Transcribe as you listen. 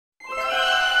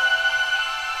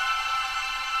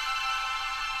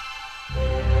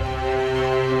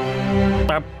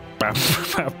Welcome back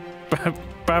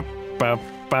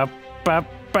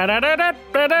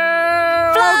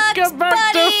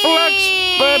to Flux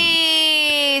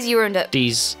Buddies! You ruined it.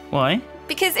 D's. Why?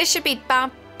 Because it should be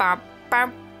Flux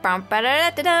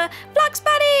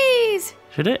Buddies!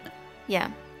 Should it? Yeah.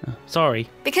 Oh, sorry.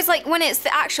 Because, like, when it's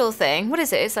the actual thing, what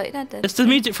is it? It's like... It's the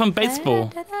music from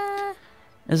Baseball,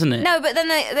 isn't it? No, but then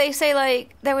they say,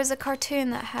 like, there was a cartoon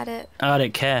that had it. I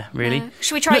don't care, really.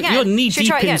 Should we try again? You're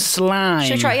knee-deep in slime.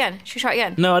 Should we try again? Should we try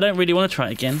again? No, I don't really want to try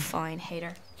it again. Fine,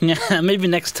 hater. Yeah, maybe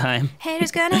next time.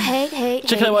 Haters gonna hate.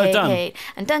 Check out what I've done. Hate.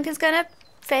 And Duncan's gonna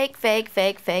fake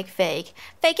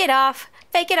it off.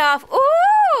 Ooh!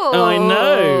 Oh, I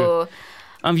know.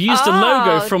 I've used the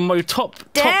logo from my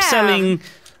top-selling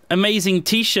amazing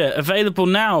t-shirt available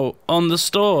now on the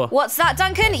store. What's that,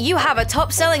 Duncan? You have a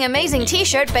top-selling amazing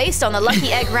t-shirt based on the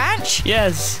Lucky Egg Ranch?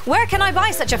 Yes. Where can I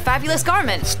buy such a fabulous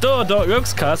garment?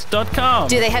 Store.yogscast.com.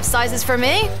 Do they have sizes for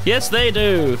me? Yes, they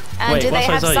do. And Wait, do they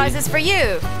have size sizes for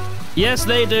you? Yes,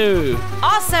 they do.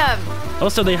 Awesome.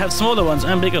 Also, they have smaller ones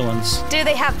and bigger ones. Do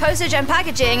they have postage and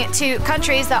packaging to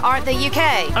countries that aren't the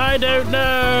UK? I don't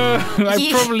know.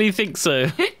 I probably think so.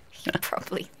 You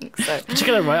probably think so. Check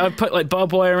it out, right? I put like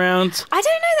barbed wire around. I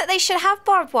don't know that they should have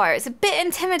barbed wire. It's a bit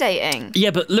intimidating. Yeah,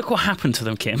 but look what happened to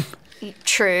them, Kim.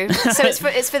 True. So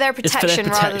it's for their protection,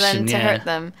 rather than to yeah. hurt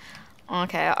them.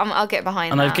 Okay, I'll get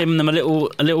behind that. And I've given them a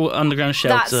little underground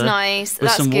shelter. That's nice. With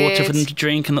some good. water for them to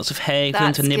drink and lots of hay for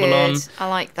them to nibble on. I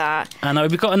like that. And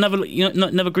we've got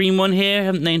another green one here.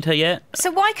 Haven't named her yet.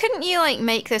 So why couldn't you like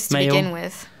make this to begin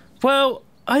with? Well,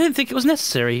 I didn't think it was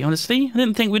necessary, honestly. I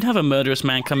didn't think we'd have a murderous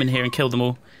man come in here and kill them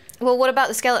all. Well, what about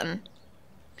the skeleton?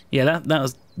 Yeah,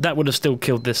 that would have still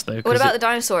killed this though. What about the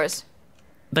dinosaurs?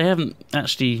 They haven't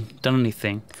actually done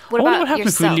anything. What I wonder about what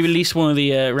happens yourself? if we release one of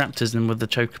the raptors then with the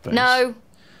chocobos. No.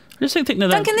 I just don't think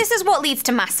that. Duncan, this is what leads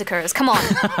to massacres. Come on.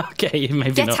 Okay,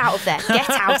 maybe Get not. out of there. Get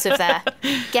out of there.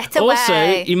 Get away. Also,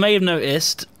 you may have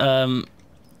noticed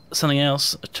something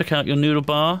else. Check out your noodle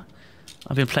bar.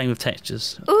 I've been playing with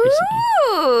textures recently.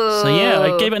 So yeah,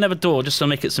 I gave it another door just to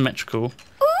make it symmetrical.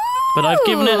 But I've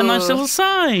given it a nice little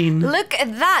sign. Look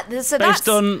at that. So based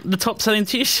on the top-selling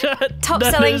t-shirt.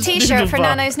 Top-selling t-shirt for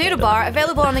Nano's Noodle Bar,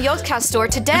 available on the Yogscast store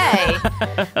today.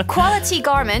 Quality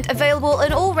garment, available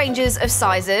in all ranges of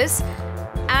sizes,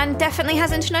 and definitely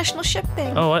has international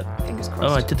shipping. Oh, Fingers crossed.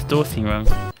 Oh, I did the door thing wrong.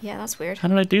 Yeah, that's weird. How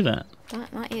did I do that?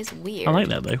 That is weird. I like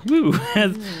that though. Woo!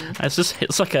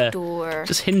 It's like a door.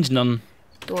 Just hinged on.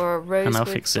 Door, rosewood and I'll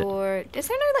fix door. it. Is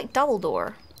there no like double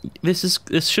door? This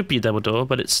should be a double door,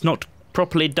 but it's not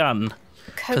properly done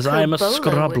because I am a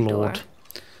scrub lord.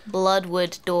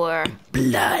 Bloodwood door.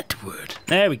 Bloodwood.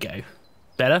 There we go.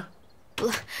 Better.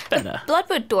 Better.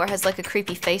 Bloodwood door has like a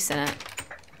creepy face in it.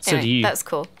 So do you. That's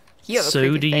cool. You have a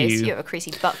creepy face. You have a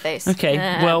creepy butt face. Okay,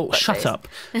 well, shut face. up.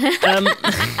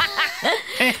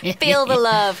 Feel the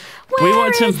love.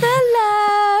 Where is the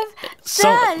love?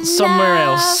 Somewhere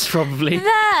else, probably. The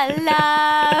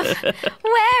love.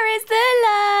 Where is the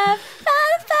love?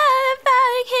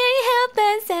 Can you help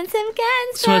and send some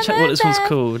guns? Just want to check what this one's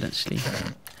called, actually.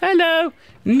 Hello,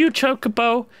 new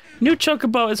chocobo. New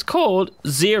chocobo is called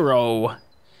Zero.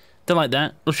 Don't like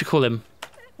that. What should we call him?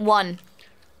 1.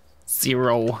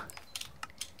 0.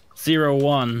 0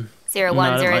 1. 0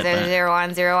 1 0 0 0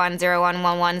 1 0 1 0 1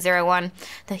 1 1 0 1.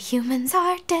 The humans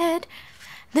are dead.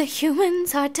 The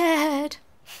humans are dead.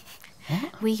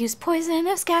 What? We use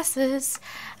poisonous gases,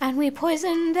 and we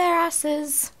poisoned their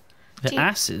asses. Their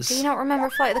asses? Do you not remember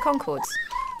Flight of the Conchords?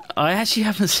 I actually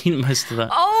haven't seen most of that.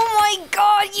 Oh my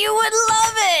god, you would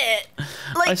love it!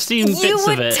 Like, I've seen bits of it. You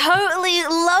would totally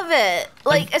love it.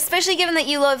 Like, especially given that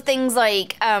you love things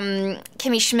like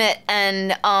Kimmy Schmidt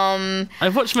and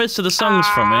I've watched most of the songs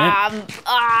from it.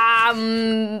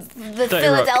 The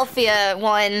Philadelphia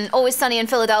one, Always Sunny in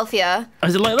Philadelphia. Oh,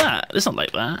 is it like that? It's not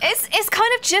like that. It's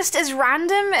kind of just as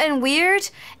random and weird,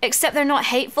 except they're not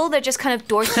hateful. They're just kind of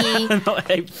dorky. Not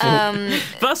hateful.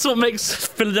 That's what makes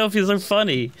Philadelphia so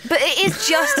funny. But it is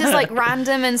just as like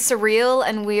random and surreal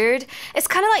and weird. It's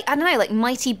kind of like, I don't know, like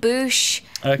Mighty Boosh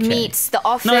meets The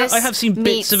Office. No, I have seen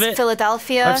bits of it.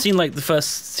 Philadelphia. I've seen like the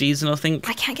first season, I think.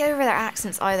 I can't get over their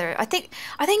accents either. I think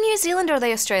New Zealand, or are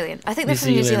they Australian? I think they're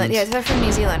from New Zealand. Yeah, they're from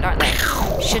New Zealand, aren't they?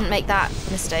 Shouldn't make that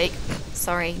mistake.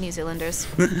 Sorry, New Zealanders.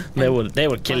 They would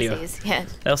kill you. Yeah.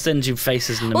 They'll send you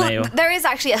faces in the mail. There is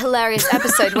actually a hilarious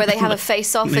episode where they have a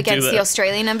face-off against the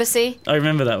Australian embassy. I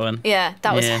remember that one. Yeah,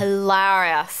 that was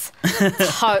hilarious.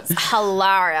 It's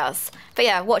hilarious. But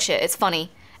yeah, watch it. It's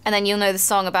funny. And then you'll know the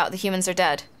song about the humans are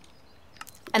dead.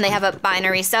 And they have a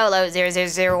binary solo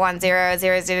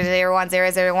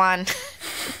 00010001001.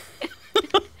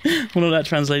 What all that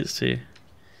translates to?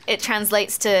 It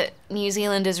translates to New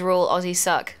Zealanders rule, Aussies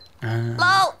suck.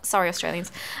 Lol! Sorry,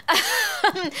 Australians.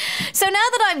 So now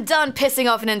that I'm done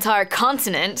pissing off an entire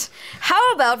continent,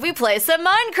 how about we play some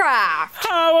Minecraft?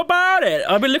 How about it?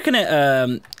 I've been looking at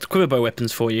quiverbow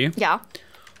weapons for you. Yeah.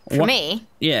 For me?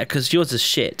 Yeah, because yours is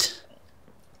shit.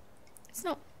 It's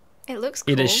not. It looks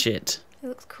cool. It is shit. It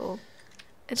looks cool.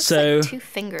 It looks like 2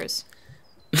 fingers.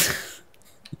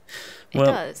 Well,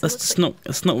 does. That's not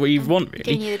what you want, really.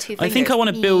 Giving you the 2 fingers. I think I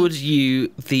want to build you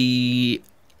the...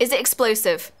 Is it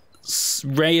explosive?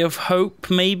 Ray of Hope,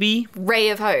 maybe? Ray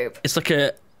of Hope. It's like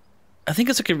a... I think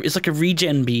it's like a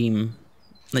regen beam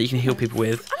that you can heal people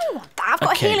with. I don't want that. I've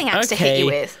got a healing axe to hit you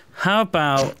with. How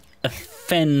about a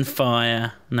fen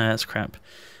fire? No, that's crap.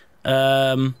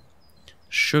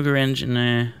 Sugar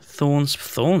engineer. Thorns.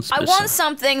 I want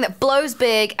something that blows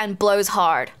big and blows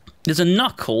hard. There's a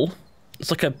knuckle.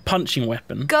 It's like a punching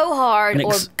weapon. Go hard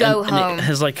or go home. And it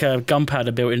has like a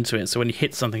gunpowder built into it, so when you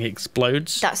hit something, it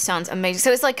explodes. That sounds amazing.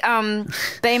 So it's like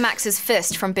Baymax's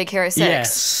fist from Big Hero 6.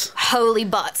 Yes. Holy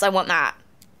butts, I want that.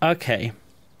 Okay.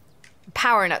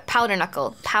 Powder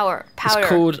knuckle. Powder. It's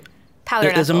called...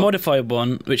 Powder There's a knuckle. modified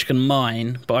one which can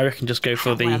mine, but I reckon just go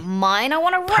for the... I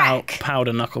want to wreck.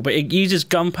 Powder knuckle. But it uses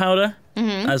gunpowder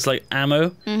as like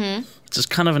ammo. It's just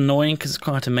kind of annoying because it's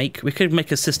quite hard to make. We could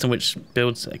make a system which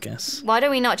builds it, I guess. Why do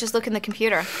we not just look in the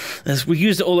computer? We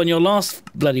used it all on your last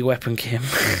bloody weapon, Kim.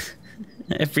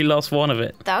 Every last one of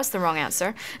it. That was the wrong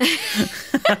answer.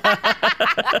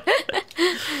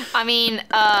 I mean,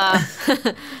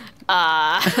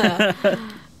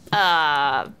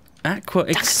 Aqua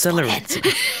Accelerator.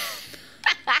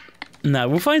 No,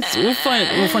 we'll find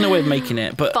a way of making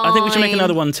it, but I think we should make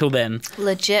another one till then.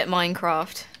 Legit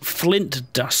Minecraft.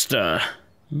 Flint Duster.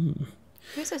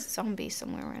 There's a zombie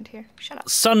somewhere around here. Shut up.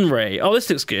 Sunray. Oh, this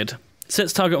looks good.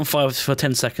 Sets target on fire for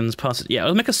 10 seconds. Pass it. Yeah,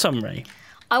 I'll make a sunray.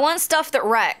 I want stuff that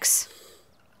wrecks.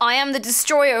 I am the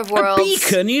destroyer of worlds. A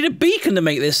beacon? You need a beacon to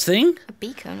make this thing. A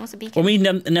beacon? What's a beacon? Well, we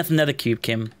need another nether cube,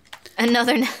 Kim.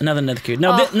 Another nether cube.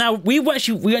 Now, now we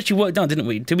actually worked out, didn't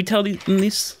we? Did we tell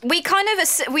this? We kind of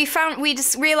we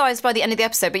just realised by the end of the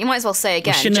episode, but you might as well say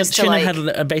again. Shouldn't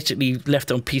have basically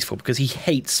left it on peaceful because he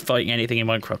hates fighting anything in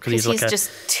Minecraft because he's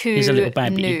a little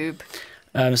babby.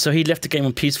 Noob. So he left the game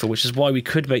on peaceful, which is why we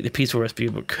could make the peaceful recipe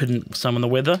but couldn't summon the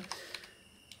wither.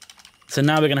 So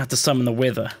now we're gonna have to summon the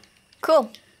wither. Cool.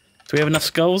 Do we have enough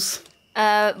skulls?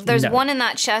 There's one in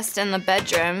that chest in the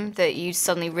bedroom that you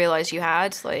suddenly realised you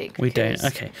had. We don't.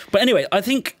 Okay, but anyway, I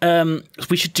think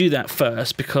we should do that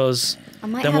first because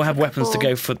then we'll have weapons to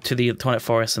go to the Twilight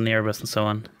Forest and the Erebus and so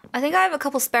on. I think I have a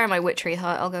couple spare in my witchery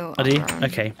hut. I'll go. Oh, do you?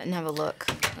 Okay. And have a look.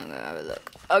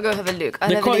 I'll go have a look.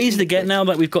 They're quite easy to get now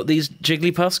that we've got these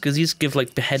Jigglypuffs because these give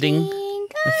like beheading.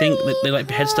 I think they like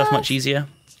behead stuff much easier.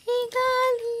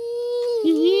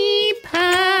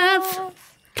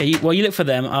 Okay, while you look for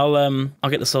them, I'll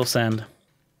get the soul sand.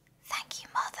 Thank you,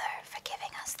 Mother, for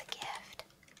giving us the gift.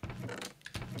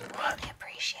 What? We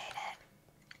appreciate it.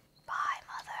 Bye,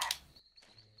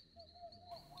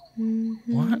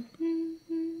 Mother. What?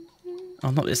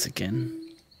 Oh, not this again.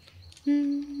 Hey,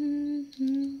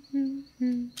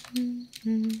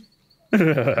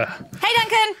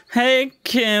 Duncan! Hey,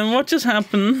 Kim, what just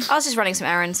happened? I was just running some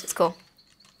errands. It's cool.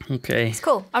 Okay. It's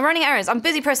cool. I'm running errands. I'm a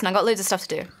busy person. I've got loads of stuff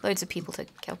to do. Loads of people to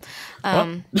kill.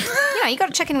 You got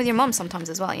to check in with your mum sometimes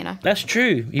as well, you know. That's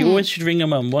true. You always should ring your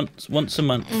mum once a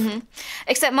month.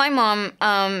 Except my mum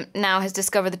now has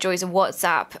discovered the joys of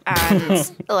WhatsApp and,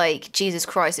 like, Jesus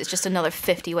Christ, it's just another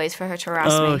 50 ways for her to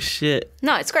harass me. Oh, shit.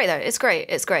 No, it's great, though. It's great.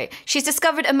 It's great. She's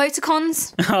discovered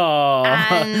emoticons. Oh,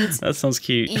 and that sounds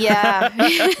cute. Yeah.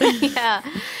 Yeah.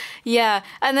 Yeah,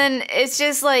 and then it's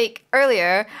just like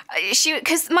earlier,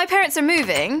 because my parents are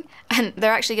moving, and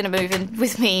they're actually going to move in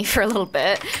with me for a little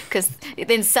bit, because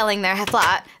in selling their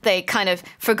flat, they kind of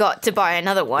forgot to buy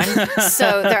another one,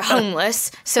 so they're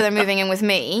homeless, so they're moving in with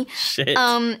me. Shit.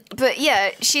 But yeah,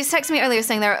 she's texted me earlier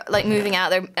saying they're like moving out,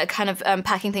 they're kind of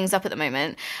packing things up at the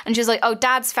moment, and she was like, oh,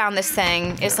 Dad's found this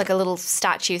thing, it's like a little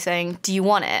statue thing, do you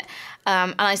want it?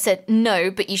 And I said, no,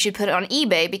 but you should put it on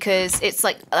eBay because it's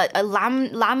like a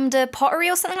lambda pottery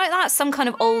or something like that. Some kind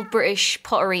of old British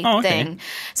pottery thing.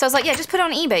 So I was like, yeah, just put it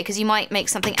on eBay because you might make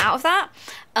something out of that.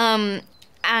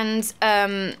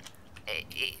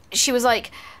 She was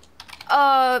like,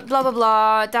 blah, blah,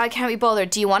 blah, Dad can't be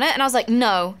bothered. Do you want it? And I was like,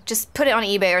 no, just put it on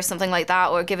eBay or something like that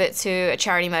or give it to a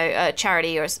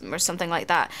charity or something like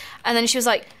that. And then she was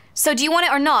like, so do you want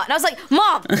it or not? And I was like,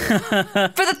 Mom,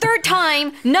 for the third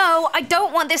time, no, I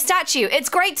don't want this statue. It's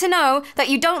great to know that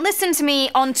you don't listen to me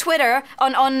on Twitter,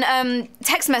 on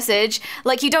text message,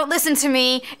 like you don't listen to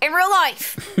me in real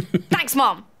life. Thanks,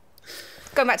 Mom.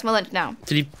 Going back to my lunch now.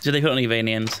 Did they put it on eBay in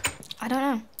the end? I don't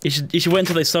know. You should wait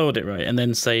until they sold it, right? And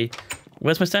then say,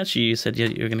 where's my statue you said you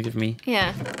were going to give me?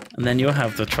 Yeah. And then you'll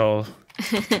have the troll.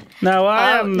 Now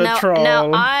I am the troll.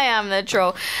 Now I am the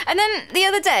troll. And then the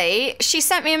other day, she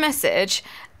sent me a message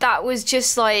that was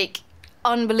just like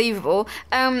unbelievable.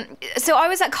 So I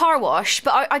was at car wash,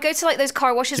 but I go to like those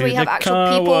car washes where you have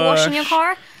actual people washing your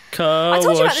car. I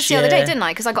told you about this the other day, didn't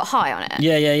I? Because I got high on it.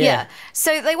 Yeah.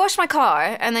 So they washed my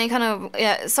car, and they kind of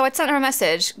So I sent her a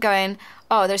message going,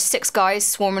 "Oh, there's 6 guys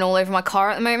swarming all over my car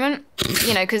at the moment."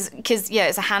 You know, because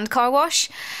it's a hand car wash,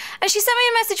 and she sent me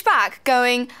a message back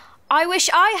going, "I wish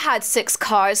I had 6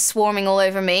 cars swarming all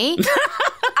over me," and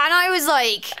I was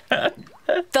like,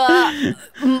 "The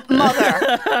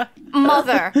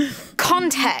mother,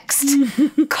 context.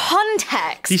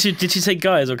 Did she say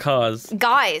guys or cars?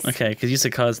 Guys. Okay, because you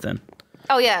said cars then.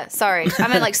 Oh yeah, sorry. I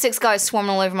meant like 6 guys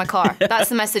swarming all over my car. That's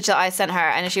the message that I sent her,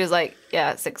 and she was like,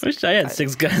 "Yeah, 6." I wish I had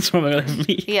 6 guys swarming all over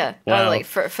me. Yeah. Wow. I was like,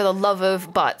 for the love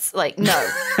of butts, like no,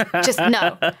 just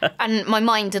no. And my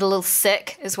mind did a little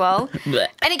sick as well. Blech.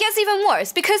 And it gets even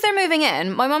worse because they're moving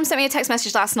in. My mum sent me a text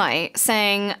message last night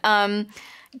saying,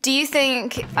 do you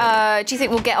think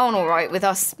we'll get on all right with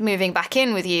us moving back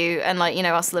in with you and like, you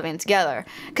know, us living together?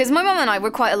 Because my mum and I,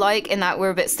 we're quite alike in that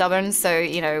we're a bit stubborn. So,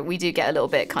 you know, we do get a little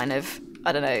bit kind of,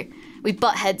 I don't know, we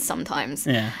butt heads sometimes.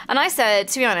 Yeah. And I said,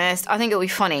 to be honest, I think it'll be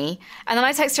funny. And then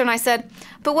I texted her and I said,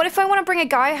 but what if I want to bring a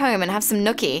guy home and have some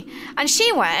nookie? And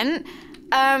she went,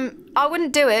 I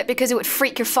wouldn't do it because it would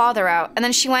freak your father out. And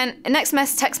then she went, text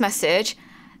message,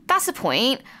 that's the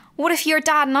point. What if your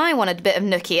dad and I wanted a bit of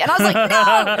nookie? And I was like, no!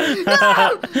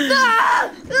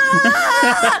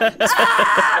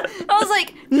 I was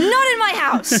like, not in my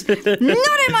house.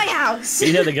 Not in my house.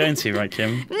 You know they're going to, right,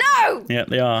 Kim? No! Yeah,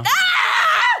 they are.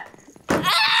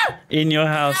 In your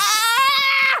house.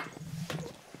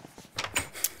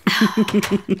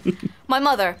 My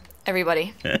mother,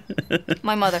 everybody.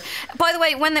 My mother. By the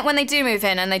way, when they do move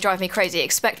in and they drive me crazy,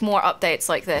 expect more updates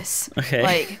like this. Okay.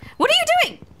 Like, what are you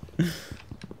doing?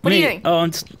 What are you doing? Oh,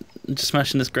 I'm just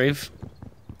smashing this grave.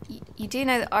 You do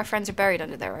know that our friends are buried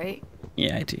under there, right?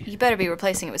 Yeah, I do. You better be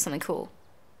replacing it with something cool.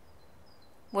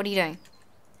 What are you doing?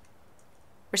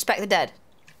 Respect the dead.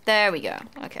 There we go.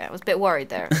 Okay, I was a bit worried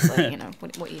there. I was like, you know,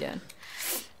 what are you doing?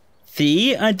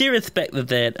 See, I do respect the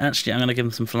dead. Actually, I'm going to give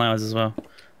them some flowers as well.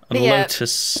 A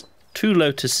lotus. 2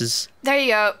 lotuses. There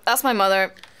you go. That's my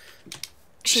mother.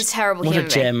 She's a terrible human being.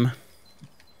 What a gem.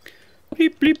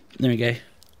 Bloop, bloop. There we go.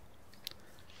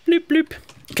 Bloop, bloop.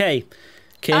 Okay.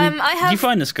 Kim, did you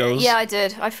find the skulls? Yeah, I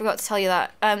did. I forgot to tell you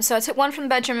that. So I took 1 from the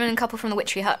bedroom and a couple from the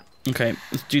witchery hut. Okay,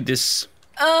 let's do this.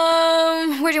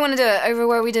 Where do you want to do it? Over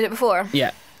where we did it before?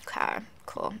 Yeah. Okay,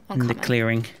 cool. In the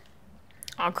clearing.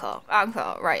 Okay.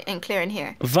 Right, in clearing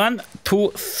here. 1,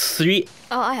 2, 3.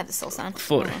 Oh, I have the soul sound.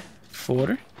 4. Oh.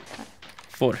 4.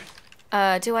 4.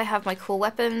 Do I have my cool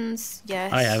weapons?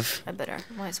 Yes. I have. I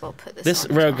might as well put this This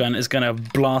on railgun is going to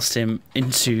blast him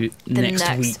into the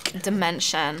next week.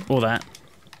 Dimension. All that.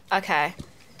 Okay.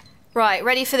 Right,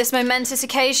 ready for this momentous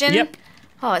occasion? Yep.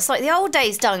 Oh, it's like the old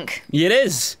days, Dunk. It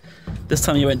is. This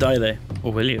time you won't die though.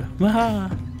 Or will you?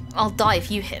 I'll die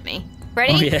if you hit me.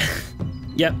 Ready? Oh yeah.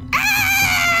 Yep.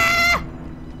 Ah!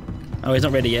 Oh, he's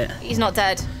not ready yet. He's not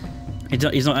dead.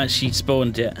 He's not actually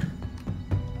spawned yet.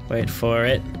 Wait for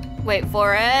it. Wait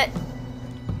for it.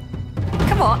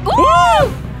 Come on.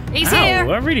 Woo! He's here.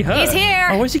 That really hurt. He's here.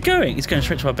 Oh, where's he going? He's going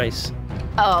straight to our base.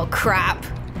 Oh, crap.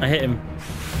 I hit him.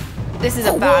 This is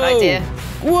a bad idea.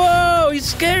 Whoa, he's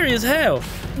scary as hell.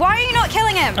 Why are you not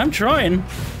killing him? I'm trying.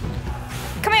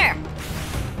 Come here.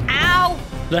 Ow.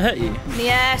 Did I hurt you?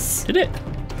 Yes. Did it?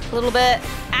 A little bit.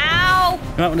 Ow.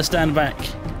 You might want to stand back.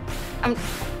 I'm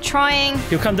trying.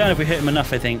 He'll come down if we hit him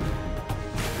enough, I think.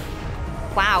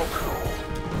 Wow.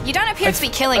 You don't appear to be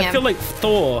killing him. I feel like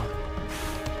Thor.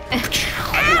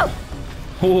 Ow!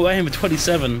 Oh, I am a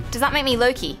 27. Does that make me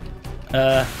Loki?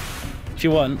 If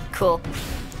you want. Cool.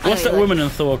 What's that woman in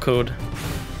Thor called?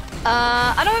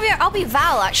 I don't know. I'll be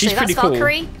Val, actually. She's pretty That's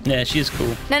Valkyrie. Cool. Yeah, she is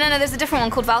cool. No, there's a different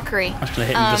one called Valkyrie. I'm just gonna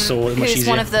hit him with the sword. Who's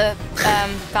one of the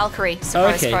Valkyrie.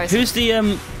 Surprise, surprise. Who's the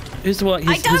one?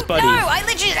 I don't his buddy? know. I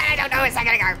literally said I don't know. It's not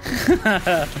gonna go.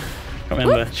 Can't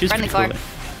remember. Whoop. She's Friendly pretty cool.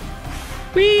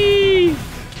 fire. Whee!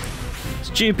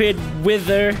 Stupid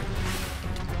wither.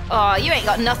 Oh, you ain't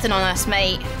got nothing on us,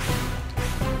 mate.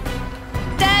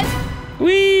 Dead.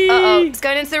 Whee! Uh-oh, it's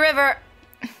going into the river.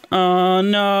 Oh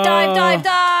no! Dive, dive,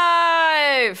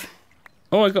 dive!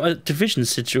 Oh, I got a division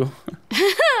sigil.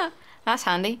 That's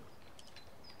handy.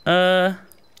 You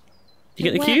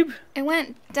get the cube? It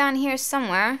went down here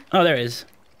somewhere. Oh, there it is.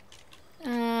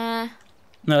 Uh.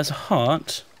 No, it's a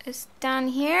heart. is down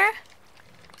here.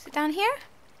 Is it down here?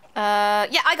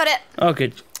 Yeah, I got it. Oh,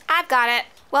 good. I've got it.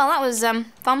 Well, that was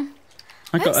fun.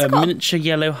 I got a miniature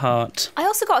yellow heart. I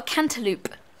also got a cantaloupe.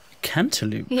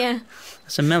 Cantaloupe? Yeah.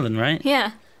 That's a melon, right?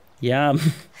 Yeah. Yum.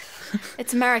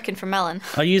 It's American for melon.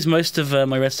 I used most of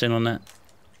my redstone on that.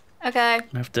 Okay.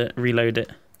 I have to reload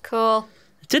it. Cool.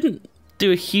 It didn't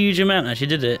do a huge amount, actually,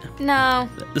 did it? No.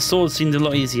 The sword seemed a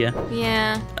lot easier.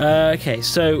 Yeah. Okay,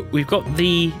 so we've got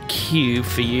the cube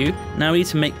for you. Now we need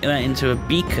to make that into a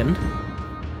beacon.